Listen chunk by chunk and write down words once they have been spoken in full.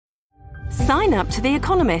Sign up to The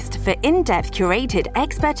Economist for in-depth curated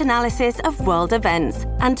expert analysis of world events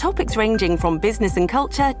and topics ranging from business and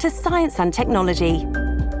culture to science and technology.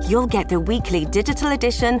 You'll get the weekly digital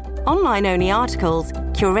edition, online-only articles,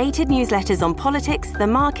 curated newsletters on politics, the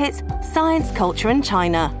markets, science, culture and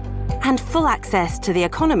China, and full access to The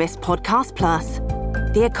Economist Podcast Plus.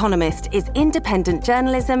 The Economist is independent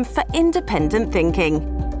journalism for independent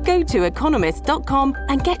thinking. Go to economist.com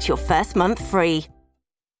and get your first month free.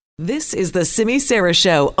 This is the Simi Sara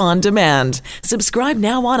Show on demand. Subscribe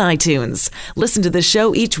now on iTunes. Listen to the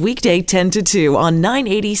show each weekday 10 to 2 on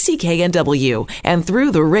 980 CKNW and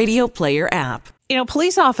through the Radio Player app. You know,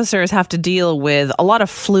 police officers have to deal with a lot of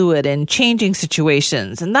fluid and changing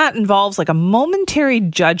situations, and that involves like a momentary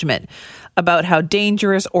judgment about how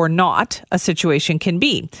dangerous or not a situation can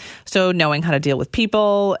be. So knowing how to deal with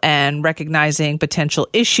people and recognizing potential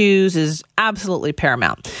issues is absolutely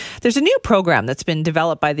paramount. There's a new program that's been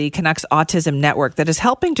developed by the Canucks Autism Network that is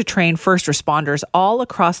helping to train first responders all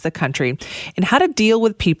across the country in how to deal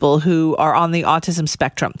with people who are on the autism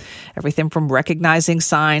spectrum. Everything from recognizing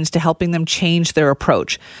signs to helping them change their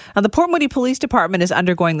approach. Now, the Port Moody Police Department is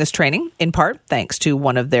undergoing this training, in part thanks to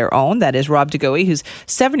one of their own, that is Rob DeGoey, whose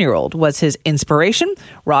 7-year-old was his inspiration.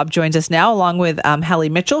 Rob joins us now along with Hallie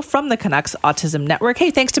Mitchell from the Canucks Autism Network.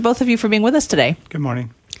 Hey, thanks to both of you for being with us today. Good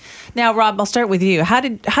morning. Now, Rob, I'll start with you. How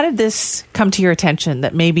did this come to your attention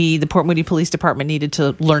that maybe the Port Moody Police Department needed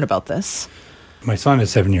to learn about this? My son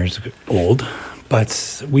is 7 years old, but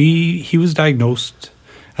he was diagnosed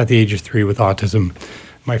at the age of 3 with autism.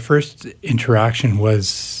 My first interaction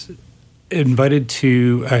was invited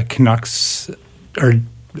to a Canucks, or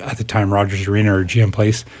at the time Rogers Arena or GM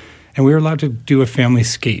Place, and we were allowed to do a family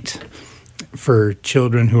skate for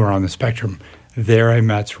children who are on the spectrum. There I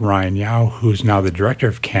met Ryan Yao, who's now the director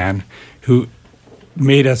of CAN, who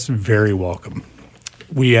made us very welcome.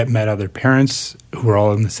 We had met other parents who were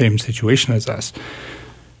all in the same situation as us.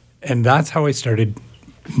 And that's how I started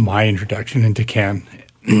my introduction into CAN.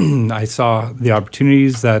 I saw the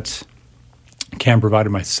opportunities that CAN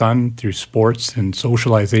provided my son through sports and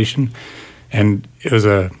socialization, and it was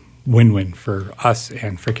a win-win for us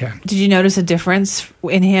and for CAN. Did you notice a difference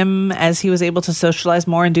in him as he was able to socialize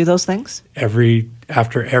more and do those things?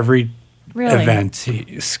 After every event,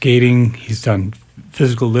 skating, he's done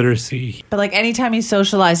physical literacy. But like anytime he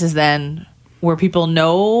socializes then, where people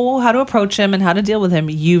know how to approach him and how to deal with him,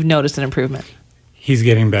 you've noticed an improvement. He's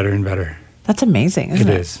getting better and better. That's amazing, isn't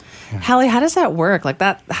it? It is. Yeah. Hallie, how does that work? Like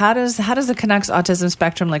that, how does the Canucks Autism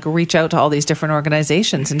Spectrum like reach out to all these different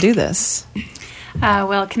organizations and do this?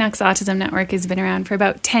 Well, Canucks Autism Network has been around for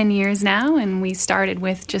about 10 years now, and we started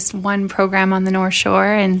with just one program on the North Shore,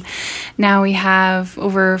 and now we have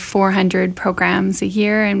over 400 programs a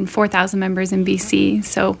year and 4,000 members in BC.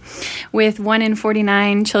 So with 1 in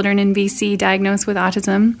 49 children in BC diagnosed with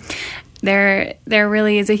autism, there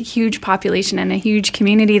really is a huge population and a huge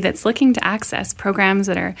community that's looking to access programs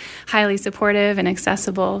that are highly supportive and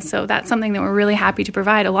accessible. So that's something that we're really happy to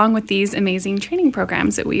provide, along with these amazing training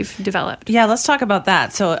programs that we've developed. Yeah, let's talk about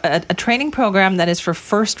that. So a training program that is for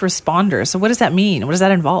first responders. So what does that mean? What does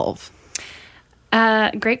that involve?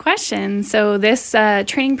 Great question. So this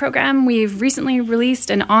training program, we've recently released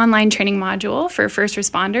an online training module for first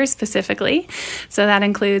responders specifically. So that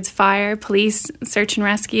includes fire, police, search and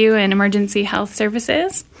rescue, and emergency health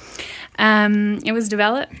services. It was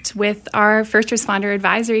developed with our First Responder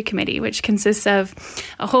Advisory Committee, which consists of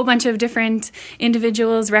a whole bunch of different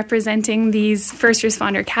individuals representing these first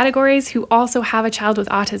responder categories who also have a child with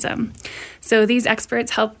autism. So these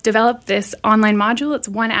experts helped develop this online module. It's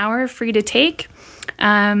 1 hour, free to take,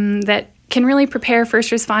 that can really prepare first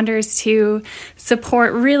responders to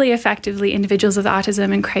support really effectively individuals with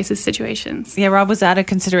autism in crisis situations. Yeah, Rob, was that a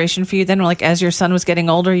consideration for you then? Like as your son was getting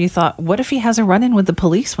older, you thought, what if he has a run-in with the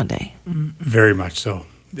police one day? Very much so.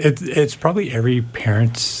 It's probably every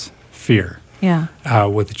parent's fear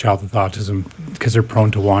with a child with autism, because they're prone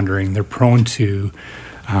to wandering. They're prone to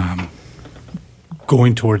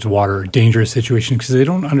going towards water, dangerous situation, because they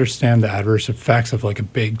don't understand the adverse effects of like a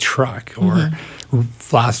big truck or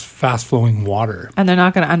fast-flowing water. And they're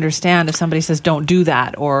not going to understand if somebody says, don't do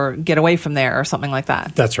that or get away from there or something like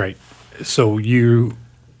that. That's right. So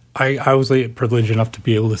I was privileged enough to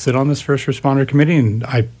be able to sit on this first responder committee, and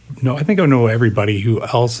I think I know everybody who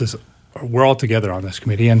else is. We're all together on this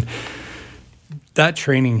committee, and that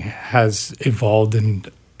training has evolved and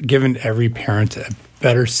given every parent a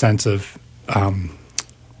better sense of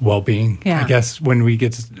well-being. Yeah. I guess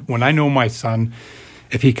when I know my son,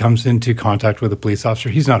 if he comes into contact with a police officer,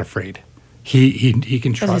 he's not afraid. he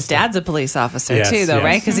can trust. But his dad's a police officer Yes, too, though, yes.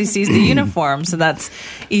 right? Because he sees the uniform, so that's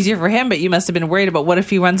easier for him. But you must have been worried about what if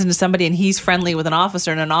he runs into somebody and he's friendly with an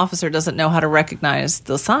officer, and an officer doesn't know how to recognize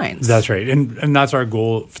the signs. That's right, and that's our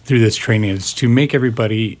goal through this training, is to make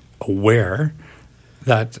everybody aware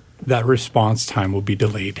that response time will be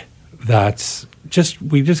delayed. That's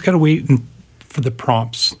we just got to wait for the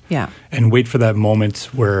prompts, and wait for that moment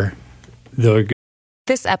where they'll.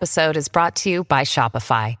 This episode is brought to you by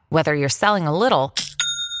Shopify. Whether you're selling a little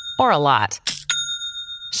or a lot,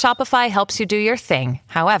 Shopify helps you do your thing,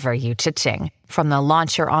 however you cha-ching. From the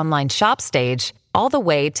launch your online shop stage, all the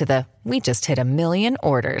way to the we just hit 1 million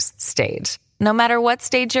orders stage. No matter what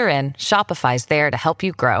stage you're in, Shopify's there to help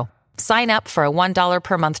you grow. Sign up for a $1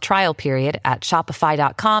 per month trial period at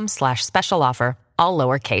shopify.com/special offer, all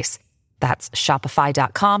lowercase. That's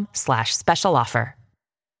shopify.com/special offer.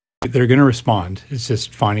 They're going to respond. It's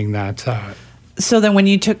just finding that. So then when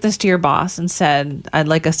you took this to your boss and said, I'd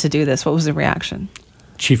like us to do this, what was the reaction?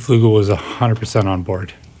 Chief Flugel was 100% on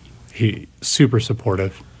board. He super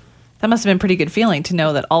supportive. That must have been a pretty good feeling to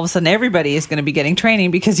know that all of a sudden everybody is going to be getting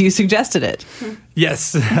training because you suggested it.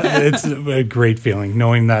 Yes, it's a great feeling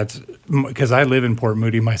knowing that, because I live in Port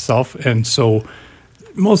Moody myself, and so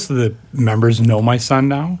most of the members know my son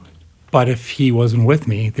now. But if he wasn't with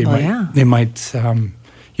me, they might,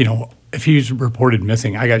 if he's reported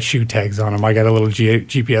missing, I got shoe tags on him. I got a little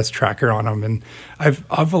GPS tracker on him, and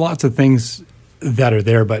I've lots of things that are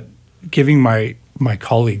there. But giving my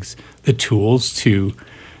colleagues the tools to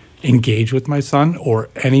engage with my son or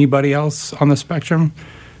anybody else on the spectrum,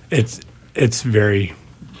 it's very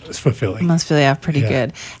fulfilling. Must feel pretty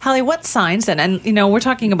good. Hallie, what signs then? And we're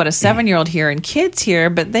talking about a 7-year-old here and kids here,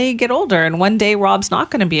 but they get older, and one day Rob's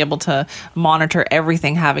not going to be able to monitor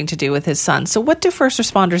everything having to do with his son. So what do first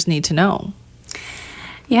responders need to know?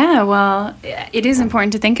 Yeah, well, it is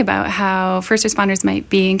important to think about how first responders might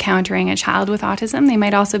be encountering a child with autism. They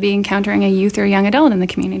might also be encountering a youth or young adult in the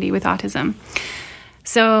community with autism.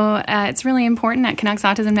 So it's really important at Canucks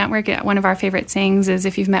Autism Network. One of our favorite sayings is,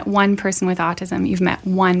 if you've met one person with autism, you've met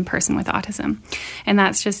one person with autism. And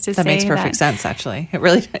that's just to say that makes perfect sense, actually. It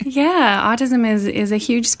really does. Yeah, autism is a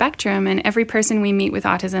huge spectrum, and every person we meet with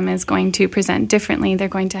autism is going to present differently. They're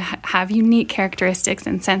going to have unique characteristics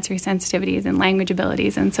and sensory sensitivities and language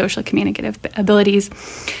abilities and social communicative abilities.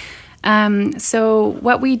 So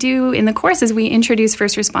what we do in the course is we introduce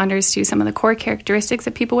first responders to some of the core characteristics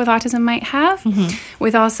that people with autism might have,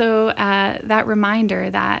 with also that reminder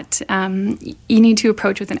that you need to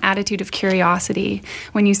approach with an attitude of curiosity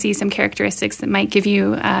when you see some characteristics that might give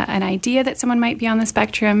you an idea that someone might be on the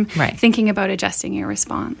spectrum, thinking about adjusting your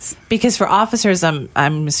response. Because for officers,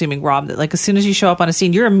 I'm assuming, Rob, that as soon as you show up on a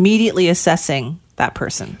scene, you're immediately assessing that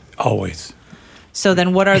person. Always. So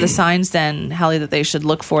then what are the signs then, Hallie, that they should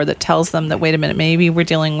look for that tells them that, wait a minute, maybe we're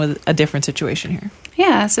dealing with a different situation here?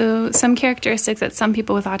 Yeah, so some characteristics that some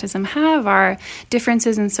people with autism have are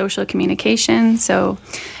differences in social communication. So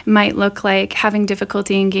it might look like having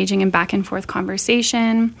difficulty engaging in back and forth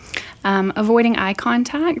conversation, avoiding eye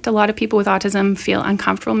contact. A lot of people with autism feel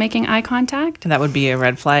uncomfortable making eye contact. And that would be a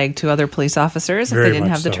red flag to other police officers if they didn't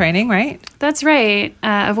have the training, right? That's right.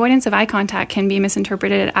 Avoidance of eye contact can be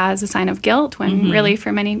misinterpreted as a sign of guilt, when really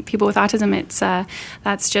for many people with autism, it's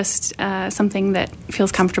that's just something that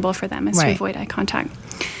feels comfortable for them, is to avoid eye contact.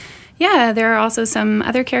 Yeah, there are also some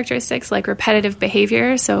other characteristics like repetitive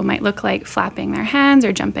behavior. So it might look like flapping their hands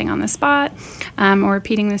or jumping on the spot, or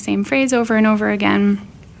repeating the same phrase over and over again.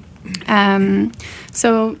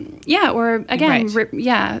 So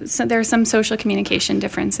there are some social communication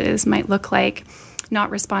differences. Might look like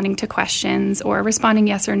not responding to questions or responding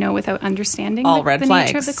yes or no without understanding the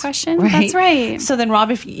nature of the question. Right. That's right. So then,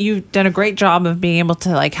 Rob, if you've done a great job of being able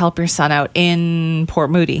to help your son out in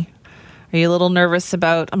Port Moody, are you a little nervous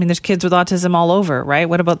about, there's kids with autism all over, right?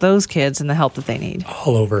 What about those kids and the help that they need?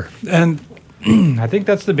 All over. And I think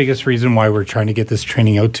that's the biggest reason why we're trying to get this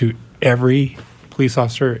training out to every police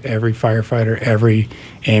officer, every firefighter, every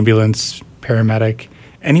ambulance, paramedic.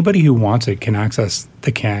 Anybody who wants it can access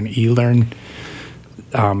the CAN eLearn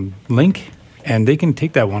link, and they can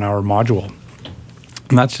take that 1-hour module.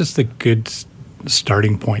 And that's just a good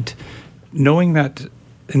starting point. Knowing that,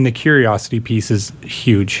 and the curiosity piece is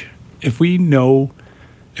huge. If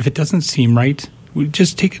it doesn't seem right, we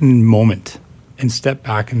just take a moment and step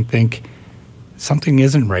back and think, something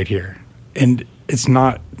isn't right here. And it's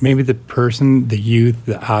not, maybe the person, the youth,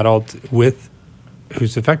 the adult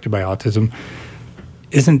who's affected by autism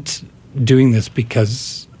isn't doing this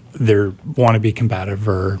because they want to be combative,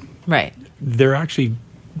 or they're actually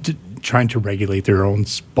trying to regulate their own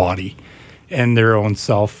body and their own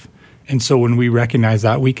self And so when we recognize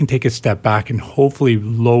that, we can take a step back and hopefully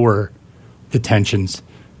lower the tensions.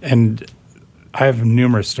 And I have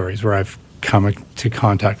numerous stories where I've come into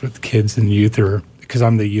contact with kids and youth, or because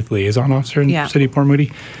I'm the youth liaison officer in the City of Port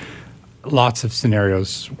Moody. Lots of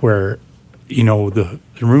scenarios where, the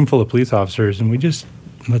room full of police officers, and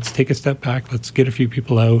let's take a step back. Let's get a few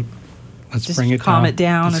people out. Let's just bring it calm down. it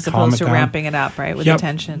down Just as opposed to ramping it up, right, with the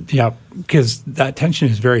tension. Yeah, because that tension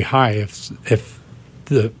is very high. If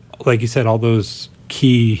like you said, all those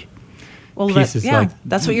key pieces.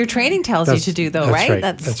 That's what your training tells you to do, though, right?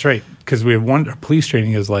 That's right. Because we have police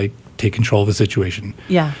training is like take control of the situation.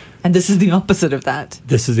 Yeah, and this is the opposite of that.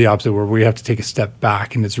 This is the opposite, where we have to take a step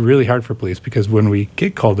back, and it's really hard for police because when we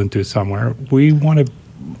get called into somewhere, we want to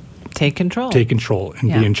take control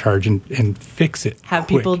and be in charge and fix it. Have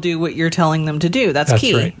people do what you're telling them to do. That's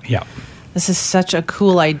key. Right. Yeah. This is such a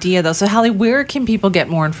cool idea, though. So, Hallie, where can people get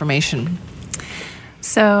more information?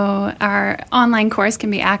 So our online course can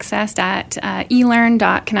be accessed at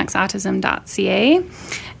elearn.canucksautism.ca.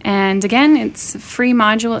 And again, it's a free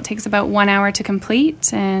module. It takes about 1 hour to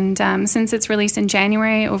complete. And since it's released in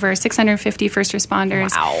January, over 650 first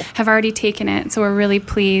responders have already taken it. So we're really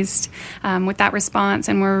pleased with that response.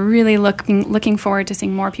 And we're really looking forward to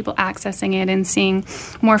seeing more people accessing it and seeing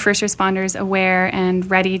more first responders aware and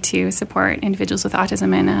ready to support individuals with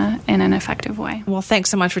autism in an effective way. Well, thanks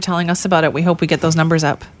so much for telling us about it. We hope we get those numbers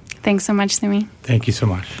up. Thanks so much, Simi. Thank you so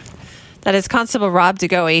much. That is Constable Rob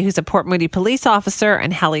DeGoey, who's a Port Moody police officer,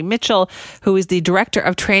 and Hallie Mitchell, who is the Director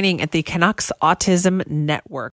of Training at the Canucks Autism Network.